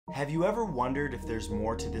Have you ever wondered if there's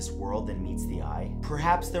more to this world than meets the eye?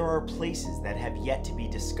 Perhaps there are places that have yet to be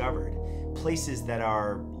discovered, places that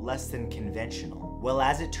are less than conventional. Well,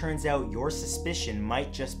 as it turns out, your suspicion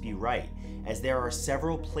might just be right, as there are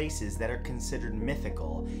several places that are considered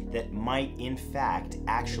mythical that might, in fact,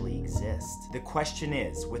 actually exist. The question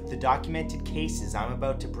is, with the documented cases I'm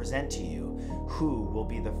about to present to you, who will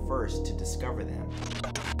be the first to discover them?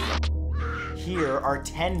 Here are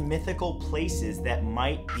 10 mythical places that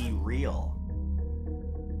might be real.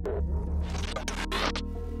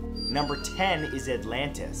 Number 10 is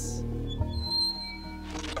Atlantis.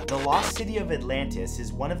 The lost city of Atlantis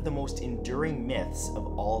is one of the most enduring myths of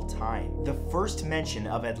all time. The first mention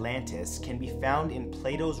of Atlantis can be found in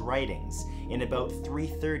Plato's writings in about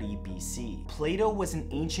 330 BC. Plato was an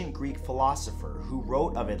ancient Greek philosopher who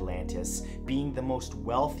wrote of Atlantis being the most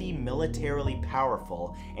wealthy, militarily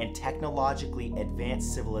powerful, and technologically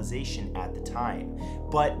advanced civilization at the time,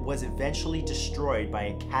 but was eventually destroyed by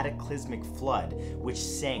a cataclysmic flood which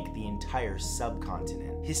sank the entire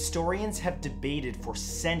subcontinent. Historians have debated for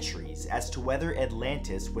centuries as to whether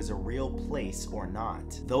Atlantis was a real place or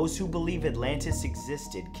not. Those who believe Atlantis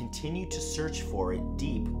existed continue to search for it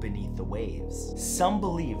deep beneath the waves. Some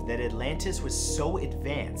believe that Atlantis was so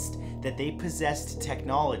advanced that they possessed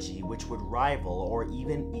technology which would rival or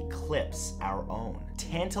even eclipse our own.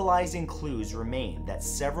 Tantalizing clues remain that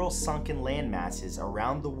several sunken landmasses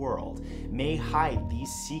around the world may hide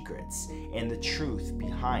these secrets and the truth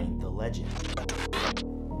behind the legend.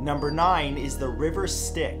 Number 9 is the River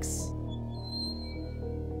Styx.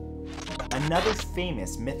 Another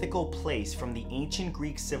famous mythical place from the ancient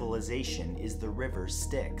Greek civilization is the river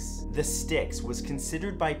Styx. The Styx was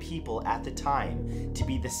considered by people at the time to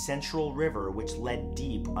be the central river which led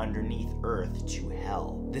deep underneath Earth to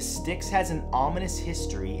hell. The Styx has an ominous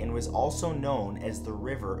history and was also known as the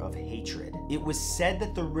River of Hatred. It was said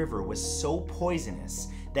that the river was so poisonous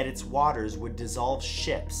that its waters would dissolve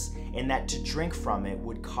ships, and that to drink from it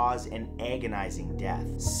would cause an agonizing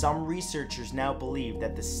death. Some researchers now believe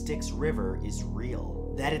that the Styx River is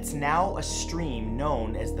real, that it's now a stream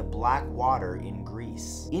known as the Black Water in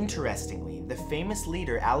Greece. Interestingly, the famous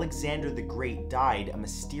leader Alexander the Great died a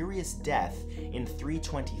mysterious death in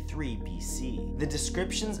 323 BC. The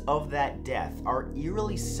descriptions of that death are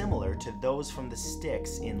eerily similar to those from the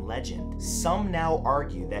Styx in legend. Some now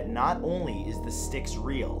argue that not only is the Styx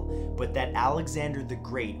real, but that Alexander the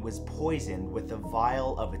Great was poisoned with a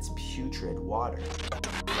vial of its putrid water.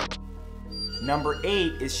 Number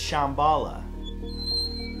 8 is Shambhala.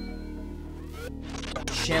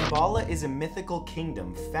 Shambhala is a mythical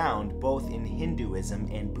kingdom found both in Hinduism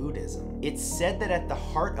and Buddhism. It's said that at the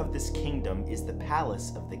heart of this kingdom is the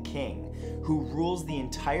palace of the king, who rules the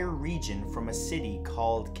entire region from a city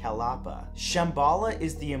called Kalapa. Shambhala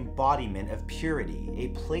is the embodiment of purity, a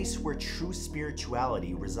place where true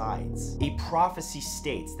spirituality resides. A prophecy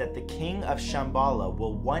states that the king of Shambhala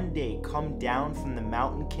will one day come down from the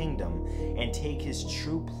mountain kingdom and take his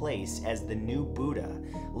true place as the new Buddha,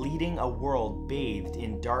 leading a world bathed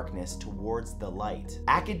in darkness towards the light.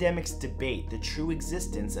 Academics debate the true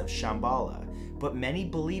existence of Shambhala, but many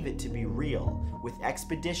believe it to be real, with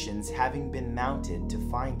expeditions having been mounted to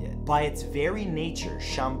find it. By its very nature,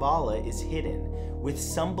 Shambhala is hidden, with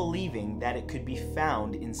some believing that it could be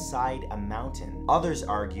found inside a mountain. Others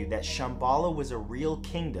argue that Shambhala was a real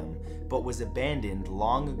kingdom, but was abandoned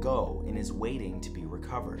long ago and is waiting to be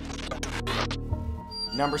recovered.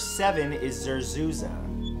 Number 7 is Zurzuzah.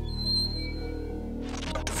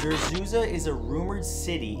 Zurzuzah is a rumored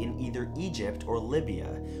city in either Egypt or Libya,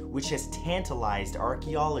 which has tantalized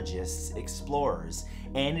archaeologists, explorers,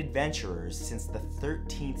 and adventurers since the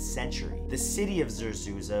 13th century. The city of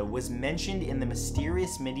Zurzuzah was mentioned in the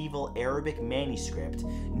mysterious medieval Arabic manuscript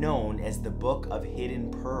known as the Book of Hidden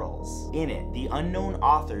Pearls. In it, the unknown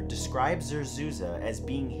author describes Zurzuzah as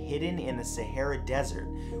being hidden in the Sahara Desert,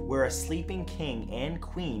 where a sleeping king and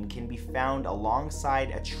queen can be found alongside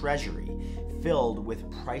a treasury filled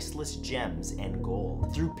with priceless gems and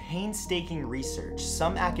gold. Through painstaking research,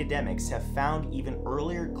 some academics have found even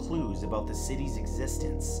earlier clues about the city's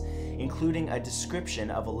existence, including a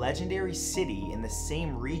description of a legendary city in the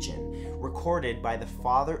same region recorded by the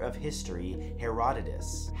father of history,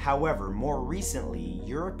 Herodotus. However, more recently,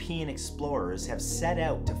 European explorers have set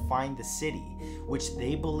out to find the city, which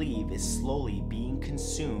they believe is slowly being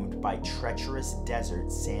consumed by treacherous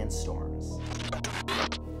desert sandstorms.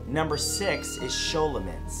 Number 6 is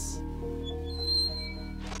Sholamins.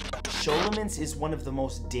 Sholamins is one of the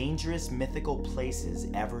most dangerous mythical places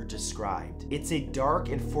ever described. It's a dark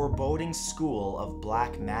and foreboding school of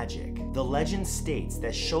black magic. The legend states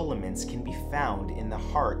that Sholamins can be found in the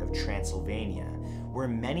heart of Transylvania, where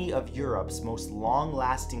many of Europe's most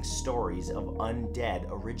long-lasting stories of undead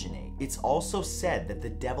originate. It's also said that the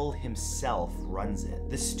devil himself runs it.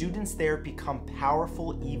 The students there become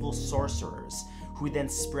powerful evil sorcerers who then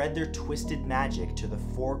spread their twisted magic to the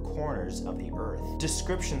four corners of the earth.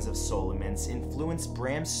 Descriptions of Solomons influenced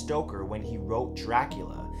Bram Stoker when he wrote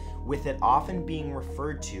Dracula, with it often being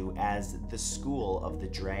referred to as the School of the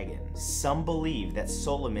Dragon. Some believe that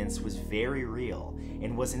Solomons was very real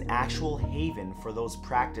and was an actual haven for those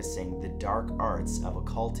practicing the dark arts of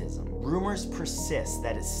occultism. Rumors persist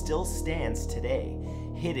that it still stands today,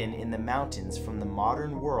 hidden in the mountains from the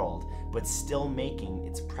modern world, but still making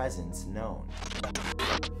its presence known.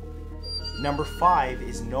 Number 5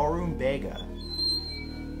 is Norumbega.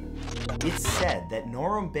 It's said that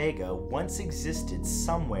Norumbega once existed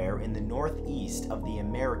somewhere in the northeast of the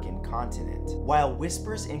American continent. While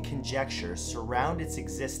whispers and conjecture surround its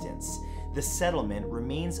existence, the settlement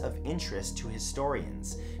remains of interest to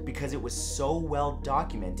historians because it was so well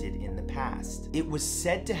documented in the past. It was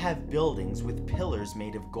said to have buildings with pillars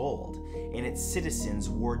made of gold, and its citizens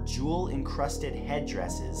wore jewel-encrusted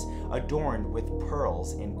headdresses adorned with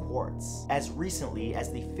pearls and quartz. As recently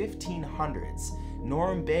as the 1500s,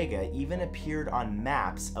 Norumbega even appeared on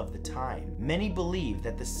maps of the time. Many believe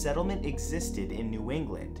that the settlement existed in New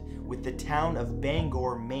England, with the town of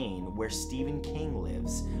Bangor, Maine, where Stephen King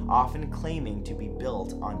lives, often claiming to be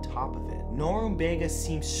built on top of it. Norumbega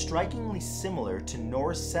seems strikingly similar to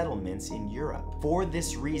Norse settlements in Europe. For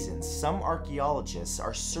this reason, some archaeologists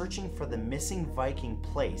are searching for the missing Viking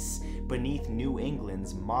place beneath New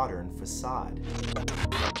England's modern facade.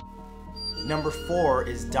 Number 4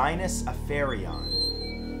 is Dinas Apherion.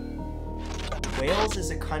 Wales is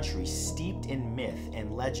a country steeped in myth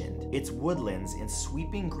and legend. Its woodlands and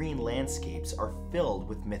sweeping green landscapes are filled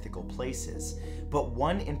with mythical places, but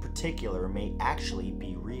one in particular may actually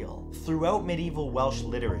be real. Throughout medieval Welsh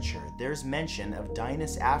literature, there's mention of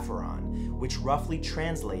Dinas Apherion, which roughly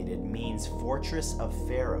translated means Fortress of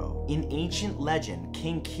Pharaoh. In ancient legend,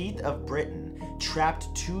 King Keith of Britain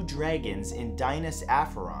trapped 2 dragons in Dinas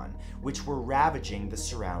Apherion, which were ravaging the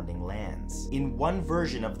surrounding lands. In one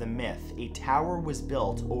version of the myth, a tower was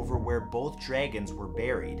built over where both dragons were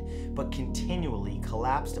buried, but continually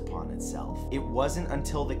collapsed upon itself. It wasn't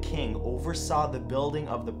until the king oversaw the building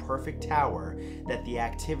of the perfect tower that the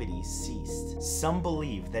activity ceased. Some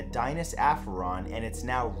believe that Dinas Apherion and its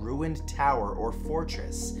now ruined tower or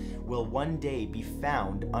fortress will one day be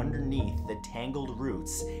found underneath the tangled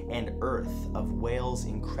roots and earth of Wales'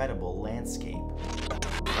 incredible landscape.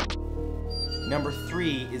 Number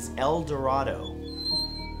 3 is El Dorado.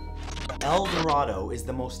 El Dorado is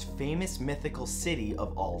the most famous mythical city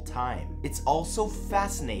of all time. It's also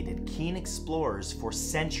fascinated keen explorers for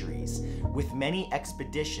centuries, with many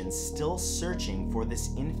expeditions still searching for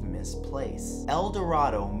this infamous place. El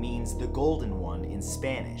Dorado means the golden one in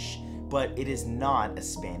Spanish, but it is not a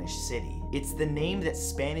Spanish city. It's the name that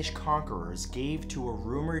Spanish conquerors gave to a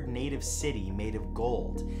rumored native city made of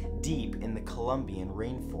gold, deep in the Colombian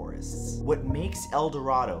rainforests. What makes El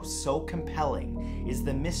Dorado so compelling is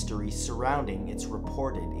the mystery surrounding its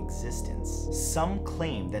reported existence. Some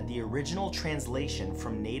claim that the original translation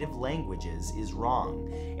from native languages is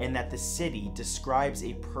wrong, and that the city describes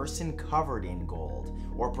a person covered in gold,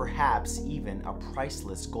 or perhaps even a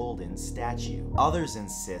priceless golden statue. Others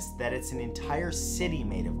insist that it's an entire city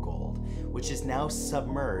made of gold, which is now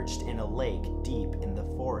submerged in a lake deep in the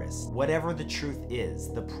forest. Whatever the truth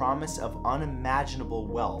is, the promise of unimaginable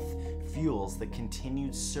wealth fuels the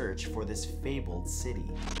continued search for this fabled city.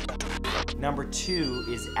 Number 2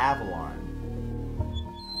 is Avalon.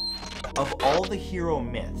 Of all the hero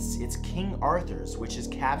myths, it's King Arthur's which has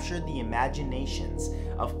captured the imaginations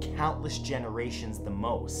of countless generations the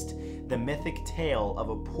most. The mythic tale of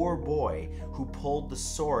a poor boy who pulled the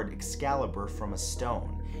sword Excalibur from a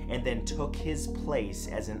stone and then took his place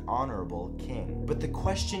as an honorable king. But the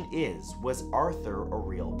question is, was Arthur a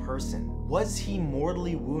real person? Was he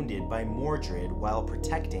mortally wounded by Mordred while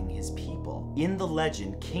protecting his people? In the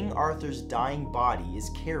legend, King Arthur's dying body is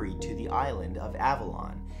carried to the island of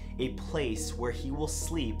Avalon, a place where he will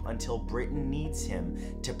sleep until Britain needs him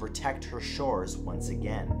to protect her shores once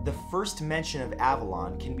again. The first mention of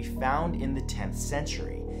Avalon can be found in the 10th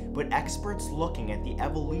century, but experts looking at the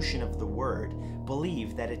evolution of the word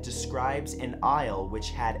believe that it describes an isle which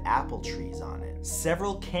had apple trees on it.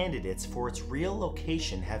 Several candidates for its real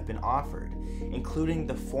location have been offered, including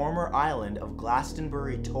the former island of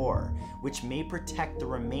Glastonbury Tor, which may protect the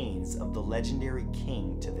remains of the legendary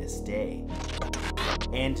king to this day.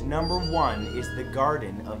 And number 1 is the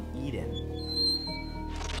Garden of Eden.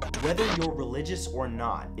 Whether you're religious or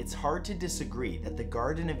not, it's hard to disagree that the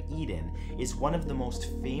Garden of Eden is one of the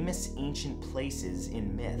most famous ancient places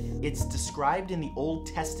in myth. It's described in the Old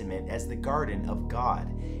Testament as the Garden of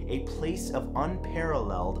God, a place of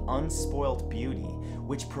unparalleled, unspoilt beauty,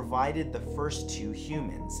 which provided the first two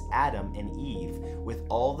humans, Adam and Eve, with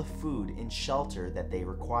all the food and shelter that they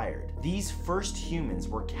required. These first humans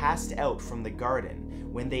were cast out from the garden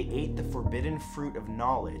when they ate the forbidden fruit of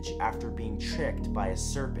knowledge after being tricked by a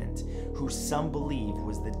serpent, who some believe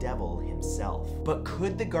was the devil himself. But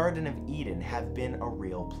could the Garden of Eden have been a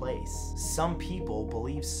real place? Some people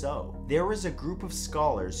believe so. There was a group of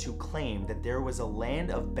scholars who claimed that there was a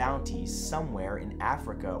land of bounty somewhere in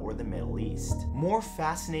Africa or the Middle East. More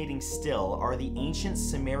fascinating still are the ancient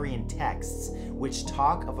Sumerian texts which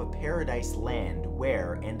talk of a paradise land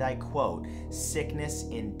where, and I quote, sickness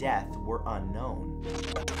and death were unknown.